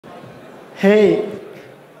Hey,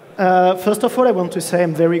 first of all, I want to say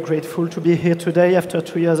I'm very grateful to be here today after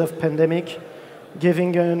 2 years of pandemic.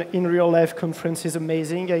 Giving an in-real-life conference is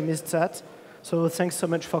amazing. I missed that. So thanks so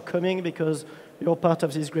much for coming because you're part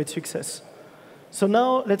of this great success. So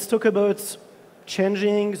now let's talk about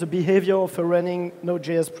changing the behavior of a running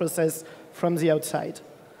Node.js process from the outside.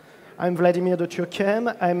 I'm Vladimir de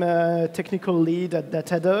Turckheim. I'm a technical lead at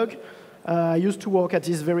Datadog. I used to work at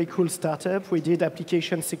this very cool startup. We did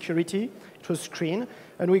application security. It was Screen.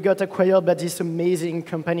 And we got acquired by this amazing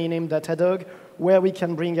company named Datadog, where we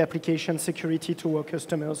can bring application security to our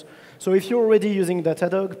customers. So if you're already using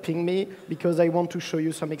Datadog, ping me, because I want to show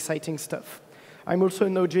you some exciting stuff. I'm also a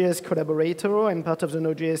Node.js collaborator. I'm part of the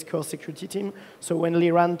Node.js core security team. So when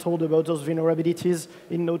Liran told about those vulnerabilities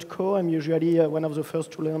in Node core, I'm usually one of the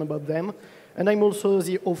first to learn about them. And I'm also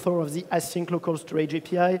the author of the AsyncLocalStorage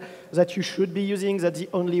API that you should be using. That's the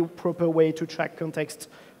only proper way to track context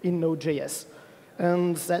in Node.js.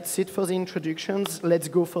 And that's it for the introductions. Let's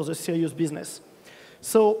go for the serious business.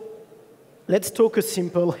 So let's talk a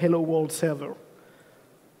simple hello world server.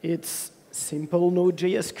 It's simple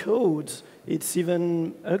Node.js code. It's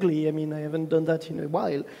even ugly. I mean, I haven't done that in a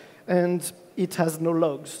while. And it has no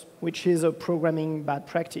logs, which is a programming bad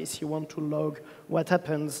practice. You want to log what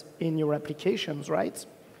happens in your applications, right?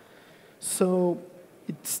 So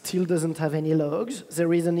it still doesn't have any logs.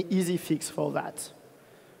 There is an easy fix for that.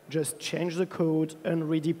 Just change the code and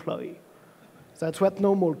redeploy. That's what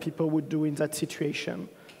normal people would do in that situation.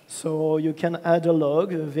 So you can add a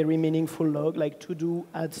log, a very meaningful log, like to do,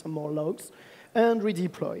 add some more logs, and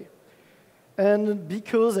redeploy. And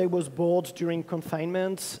because I was bored during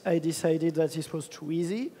confinement, I decided that this was too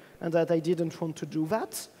easy and that I didn't want to do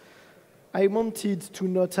that. I wanted to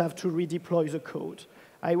not have to redeploy the code.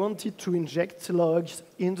 I wanted to inject logs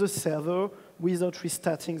in the server without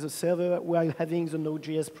restarting the server while having the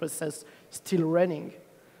Node.js process still running.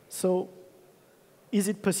 So is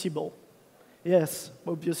it possible? Yes,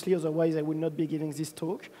 obviously, otherwise I would not be giving this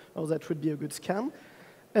talk, or that would be a good scam.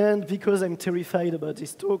 And because I'm terrified about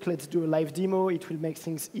this talk, let's do a live demo. It will make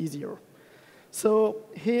things easier. So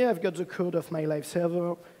here I've got the code of my live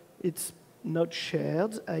server. It's not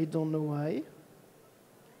shared. I don't know why.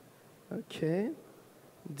 OK.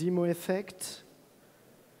 Demo effect.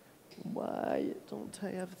 Why don't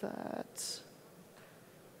I have that?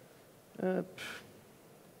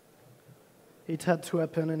 It had to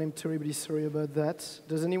happen, and I'm terribly sorry about that.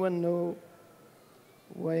 Does anyone know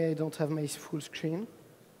why I don't have my full screen?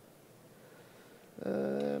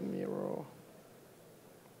 Mirror.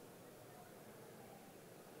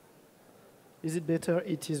 Is it better?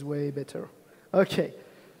 It is way better. OK.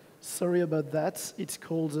 Sorry about that. It's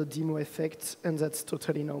called the demo effect, and that's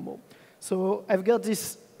totally normal. So I've got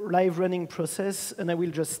this live running process, and I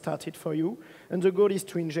will just start it for you. And the goal is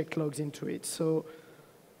to inject logs into it. So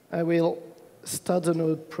I will start the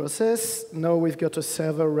node process. Now we've got a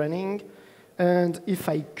server running. And if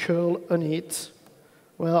I curl on it,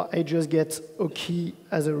 well, I just get OK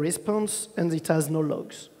as a response, and it has no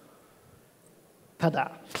logs. Ta-da.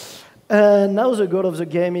 Now the goal of the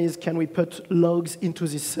game is, can we put logs into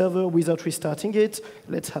this server without restarting it?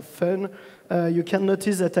 Let's have fun. You can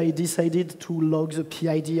notice that I decided to log the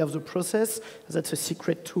PID of the process. That's a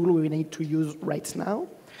secret tool we need to use right now.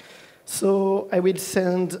 So I will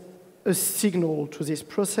send a signal to this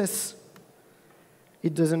process.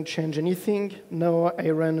 It doesn't change anything. Now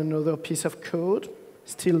I run another piece of code.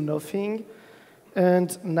 Still nothing.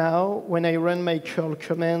 And now, when I run my curl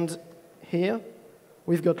command here,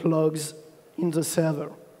 we've got logs in the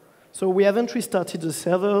server. So we haven't restarted the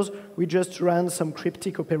servers. We just ran some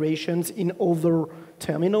cryptic operations in other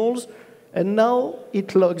terminals. And now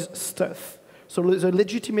it logs stuff. So the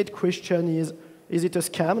legitimate question is it a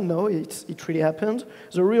scam? No, it really happened.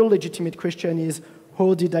 The real legitimate question is,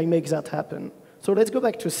 how did I make that happen? So let's go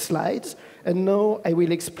back to slides. And now I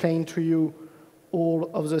will explain to you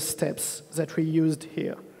all of the steps that we used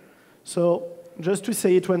here. So just to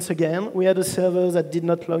say it once again, we had a server that did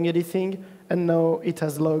not log anything, and now it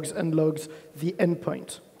has logs and logs the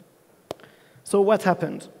endpoint. So what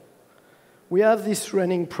happened? We have this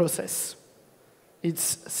running process.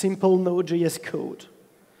 It's simple Node.js code.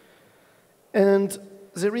 And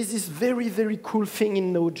there is this very, very cool thing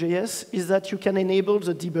in Node.js is that you can enable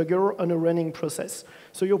the debugger on a running process.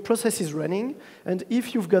 So your process is running, and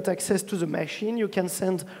if you've got access to the machine, you can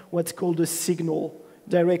send what's called a signal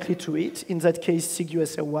directly to it, in that case,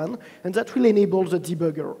 SIGUSR1, and that will enable the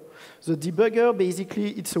debugger. The debugger,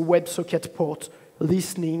 basically, it's a WebSocket port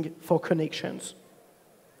listening for connections.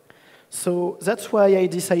 So that's why I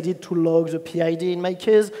decided to log the PID in my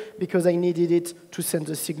case, because I needed it to send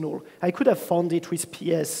the signal. I could have found it with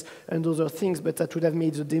PS and other things, but that would have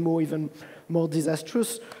made the demo even more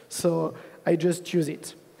disastrous, so I just use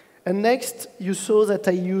it. And next, you saw that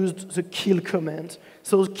I used the kill command.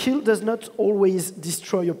 So kill does not always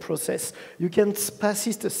destroy a process. You can pass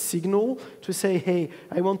it a signal to say, hey,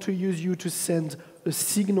 I want to use you to send a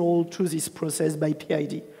signal to this process by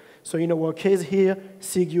PID. So in our case here,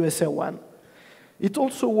 sig USR1. It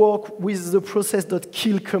also works with the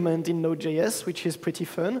process.kill command in Node.js, which is pretty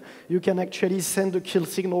fun. You can actually send a kill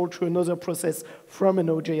signal to another process from a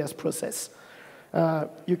Node.js process.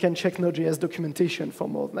 You can check Node.js documentation for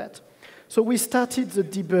more of that. So we started the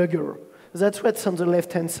debugger. That's what's on the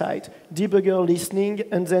left-hand side. Debugger listening,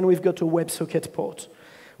 and then we've got a WebSocket port.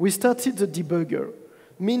 We started the debugger,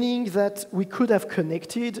 meaning that we could have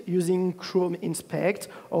connected using Chrome Inspect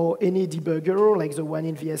or any debugger, like the one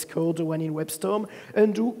in VS Code, the one in WebStorm,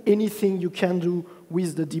 and do anything you can do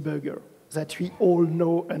with the debugger that we all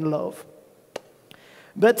know and love.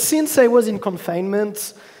 But since I was in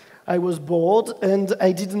confinement, I was bored, and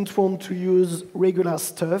I didn't want to use regular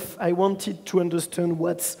stuff. I wanted to understand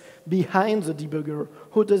what's behind the debugger.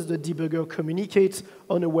 How does the debugger communicate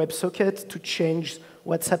on a WebSocket to change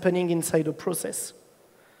what's happening inside a process?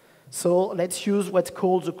 So let's use what's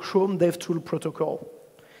called the Chrome DevTool protocol.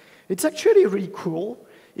 It's actually really cool,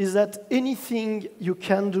 is that anything you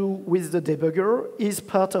can do with the debugger is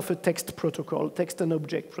part of a text protocol, text and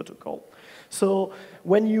object protocol. So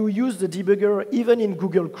when you use the debugger, even in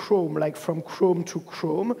Google Chrome, like from Chrome to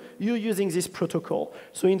Chrome, you're using this protocol.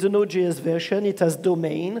 So in the Node.js version, it has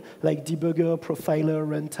domain, like debugger, profiler,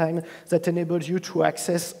 runtime, that enables you to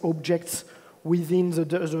access objects within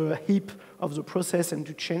the heap of the process and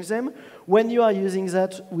to change them. When you are using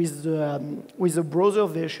that with the browser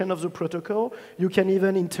version of the protocol, you can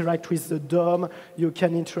even interact with the DOM, you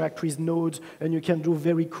can interact with nodes, and you can do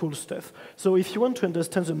very cool stuff. So if you want to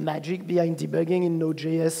understand the magic behind debugging in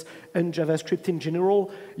Node.js and JavaScript in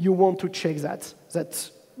general, you want to check that.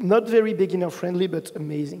 That's not very beginner-friendly, but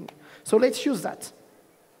amazing. So let's use that.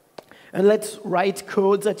 And let's write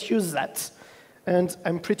code that use that. And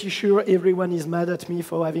I'm pretty sure everyone is mad at me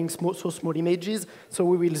for having so small images, so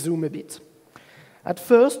we will zoom a bit. At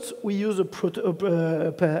first, we use a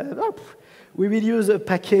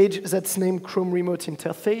package that's named Chrome Remote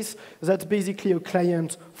Interface. That's basically a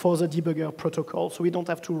client for the debugger protocol, so we don't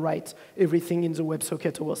have to write everything in the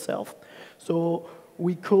WebSocket ourselves. So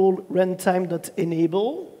we call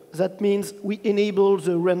runtime.enable. That means we enable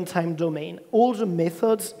the runtime domain. All the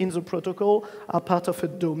methods in the protocol are part of a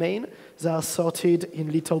domain. They are sorted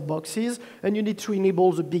in little boxes, and you need to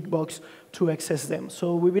enable the big box to access them.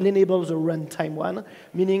 So we will enable the runtime one,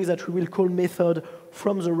 meaning that we will call method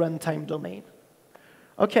from the runtime domain.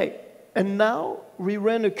 OK, and now we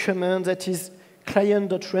run a command that is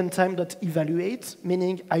client.runtime.evaluate,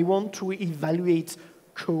 meaning I want to evaluate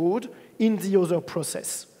code in the other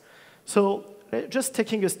process. So just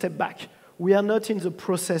taking a step back, we are not in the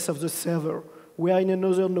process of the server. We are in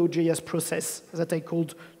another Node.js process that I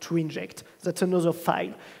called to inject. That's another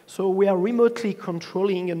file. So we are remotely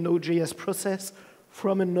controlling a Node.js process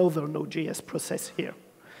from another Node.js process here.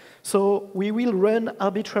 So we will run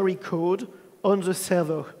arbitrary code on the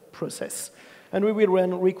server process. And we will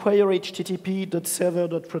run require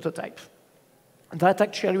http.server.prototype. That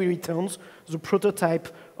actually returns the prototype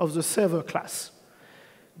of the server class.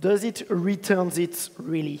 Does it return it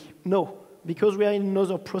really? No, because we are in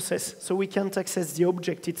another process, so we can't access the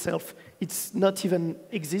object itself. It's not even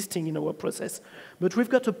existing in our process. But we've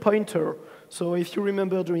got a pointer. So if you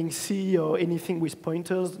remember doing C or anything with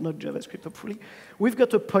pointers, not JavaScript, hopefully, we've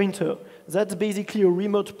got a pointer. That's basically a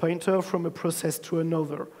remote pointer from a process to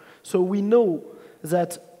another. So we know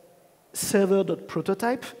that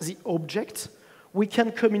server.prototype, the object, we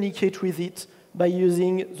can communicate with it by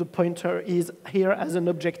using the pointer is here as an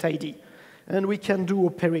object ID. And we can do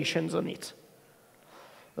operations on it,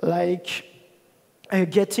 like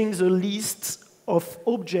getting the list of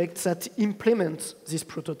objects that implement this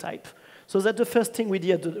prototype. So that's the first thing we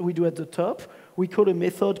do at the top. We call a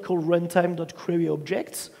method called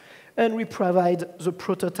runtime.queryObjects, and we provide the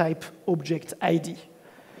prototype object ID,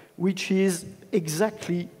 which is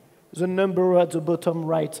exactly the number at the bottom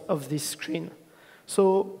right of this screen.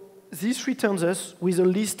 So this returns us with a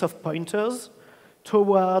list of pointers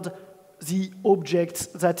toward the objects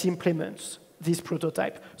that implements this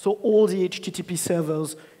prototype. So all the HTTP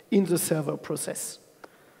servers in the server process.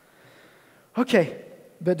 OK,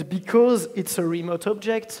 but because it's a remote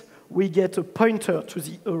object, we get a pointer to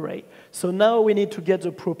the array. So now we need to get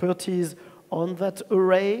the properties on that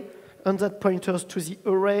array and that points us to the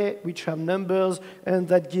array, which are numbers, and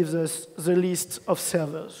that gives us the list of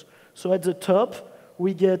servers. So at the top,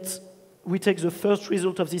 we take the first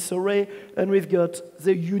result of this array, and we've got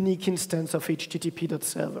the unique instance of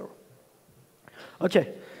http.server.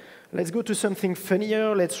 OK, let's go to something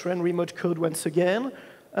funnier. Let's run remote code once again.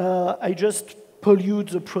 I just pollute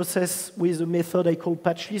the process with a method I call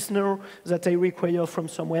patch listener that I require from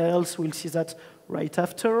somewhere else. We'll see that right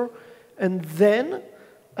after. And then,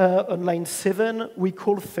 on line 7, we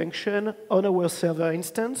call function on our server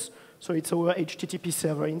instance. So it's our HTTP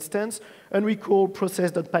server instance. And we call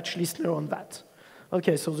process.patchListener on that.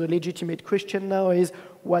 OK, so the legitimate question now is,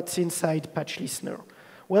 what's inside patch listener?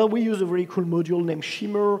 Well, we use a very cool module named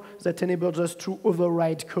Shimmer that enables us to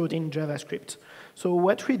override code in JavaScript. So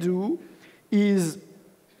what we do is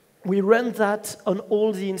we run that on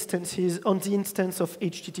all the instances, on the instance of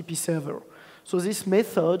HTTP server. So this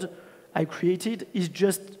method I created is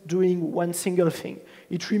just doing one single thing.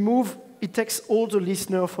 It takes all the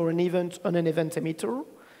listener for an event on an event emitter,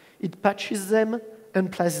 it patches them,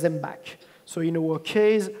 and places them back. So in our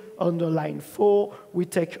case, on the line 4, we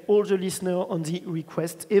take all the listener on the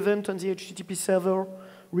request event on the HTTP server,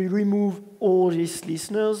 we remove all these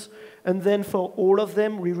listeners, and then for all of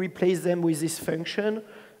them, we replace them with this function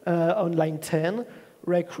on line 10,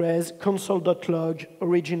 recres console.log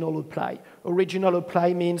original apply. Original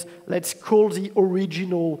apply means let's call the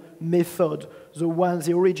original method,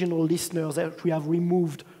 the original listeners that we have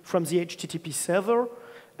removed from the HTTP server,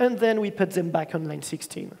 and then we put them back on line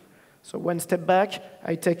 16. So one step back,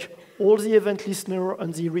 I take all the event listener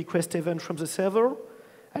on the request event from the server,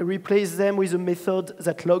 I replace them with a method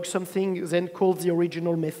that logs something, then calls the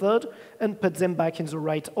original method, and put them back in the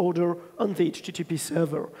right order on the HTTP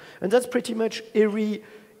server. And that's pretty much every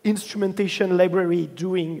instrumentation library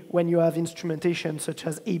doing when you have instrumentation such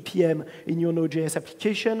as APM in your Node.js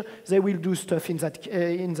application. They will do stuff in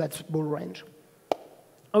that ball range.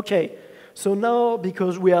 OK, so now,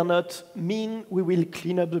 because we are not mean, we will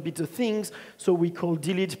clean up a bit of things. So we call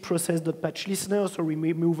delete process.patchListener, so we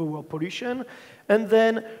remove our pollution. And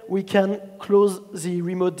then we can close the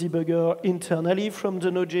remote debugger internally from the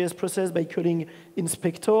Node.js process by calling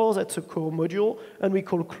inspector, that's a core module, and we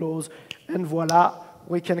call close. And voila,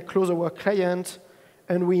 we can close our client,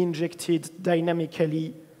 and we injected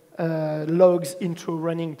dynamically logs into a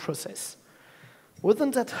running process.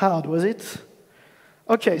 Wasn't that hard, was it?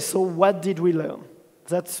 OK, so what did we learn?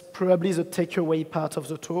 That's probably the takeaway part of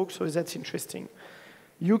the talk, so that's interesting.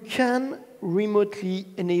 You can remotely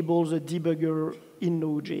enable the debugger in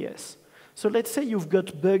Node.js. So let's say you've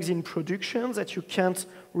got bugs in production that you can't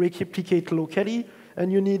replicate locally,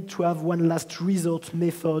 and you need to have one last resort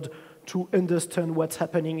method to understand what's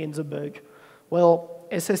happening in the bug. Well,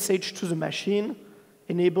 SSH to the machine,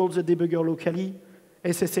 enable the debugger locally,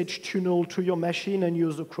 SSH tunnel to your machine, and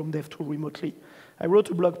use the Chrome DevTool remotely. I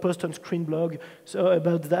wrote a blog post on Screenblog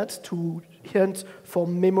about that to hunt for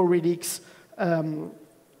memory leaks, and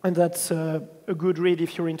that's a good read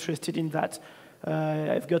if you're interested in that.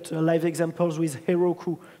 I've got live examples with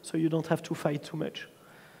Heroku, so you don't have to fight too much.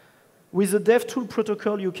 With the DevTool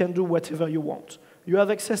protocol, you can do whatever you want. You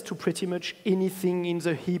have access to pretty much anything in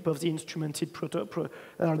the heap of the instrumented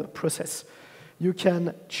process. You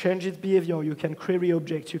can change its behavior, you can query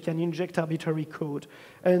objects, you can inject arbitrary code.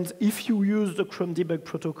 And if you use the Chrome debug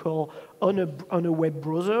protocol on a web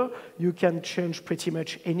browser, you can change pretty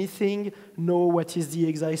much anything, know what is the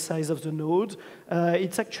exit size of the node.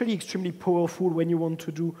 It's actually extremely powerful when you want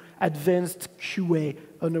to do advanced QA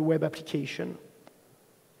on a web application.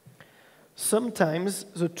 Sometimes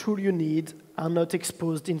the tool you need are not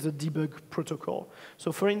exposed in the debug protocol.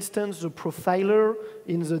 So for instance, the profiler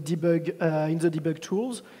in the debug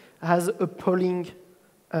tools has a polling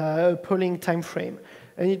time frame.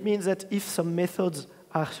 And it means that if some methods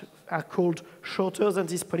are called shorter than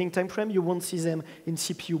this polling time frame, you won't see them in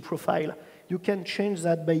CPU profile. You can change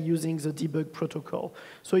that by using the debug protocol.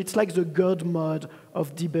 So it's like the God mode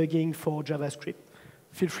of debugging for JavaScript.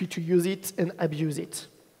 Feel free to use it and abuse it.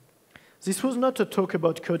 This was not a talk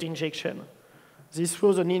about code injection. This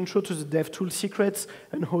was an intro to the DevTool secrets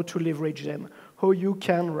and how to leverage them. How you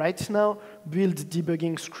can, right now, build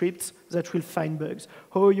debugging scripts that will find bugs.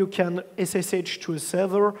 How you can SSH to a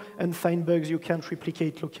server and find bugs you can't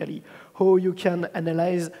replicate locally. How you can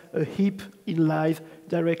analyze a heap in live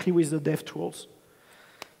directly with the DevTools.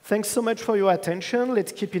 Thanks so much for your attention.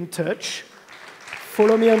 Let's keep in touch.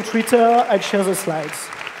 Follow me on Twitter. I'll share the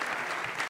slides.